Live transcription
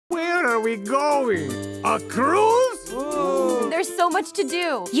Where are we going? A cruise? There's so much to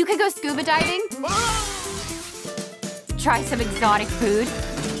do. You could go scuba diving, try some exotic food,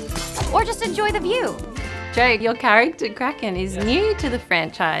 or just enjoy the view. Joe, your character, Kraken, is new to the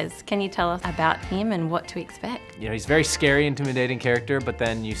franchise. Can you tell us about him and what to expect? You know, he's a very scary, intimidating character, but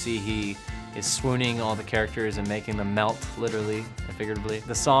then you see he is swooning all the characters and making them melt, literally and figuratively.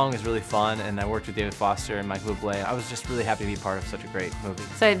 The song is really fun, and I worked with David Foster and Michael Bublé. I was just really happy to be part of such a great movie.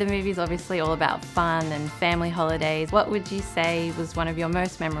 So the movie's obviously all about fun and family holidays. What would you say was one of your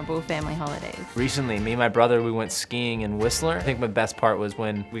most memorable family holidays? Recently, me and my brother, we went skiing in Whistler. I think my best part was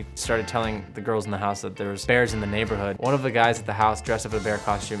when we started telling the girls in the house that there was bears in the neighborhood. One of the guys at the house dressed up in a bear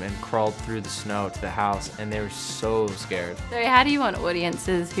costume and crawled through the snow to the house, and they were so scared. So how do you want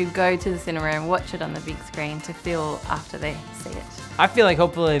audiences who go to the cinema and watch it on the big screen to feel after they see it? I feel like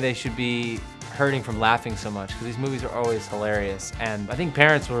hopefully they should be hurting from laughing so much, because these movies are always hilarious, and I think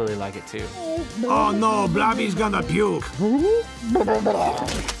parents will really like it too. Oh no, Blobby's gonna puke.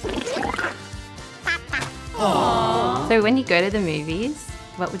 So when you go to the movies,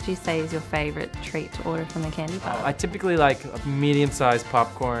 what would you say is your favorite treat to order from the candy bar? I typically like a medium-sized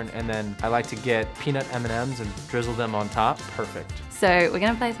popcorn, and then I like to get peanut M&Ms and drizzle them on top. Perfect. So we're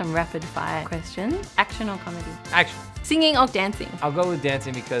gonna play some rapid fire questions. Action or comedy? Action. Singing or dancing? I'll go with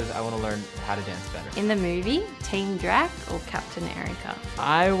dancing because I want to learn how to dance better. In the movie, Team Drac or Captain Erica?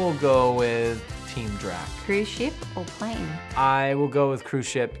 I will go with Team Drac. Cruise ship or plane? I will go with cruise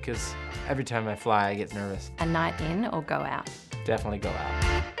ship because every time I fly I get nervous. A night in or go out? Definitely go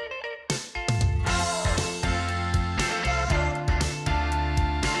out.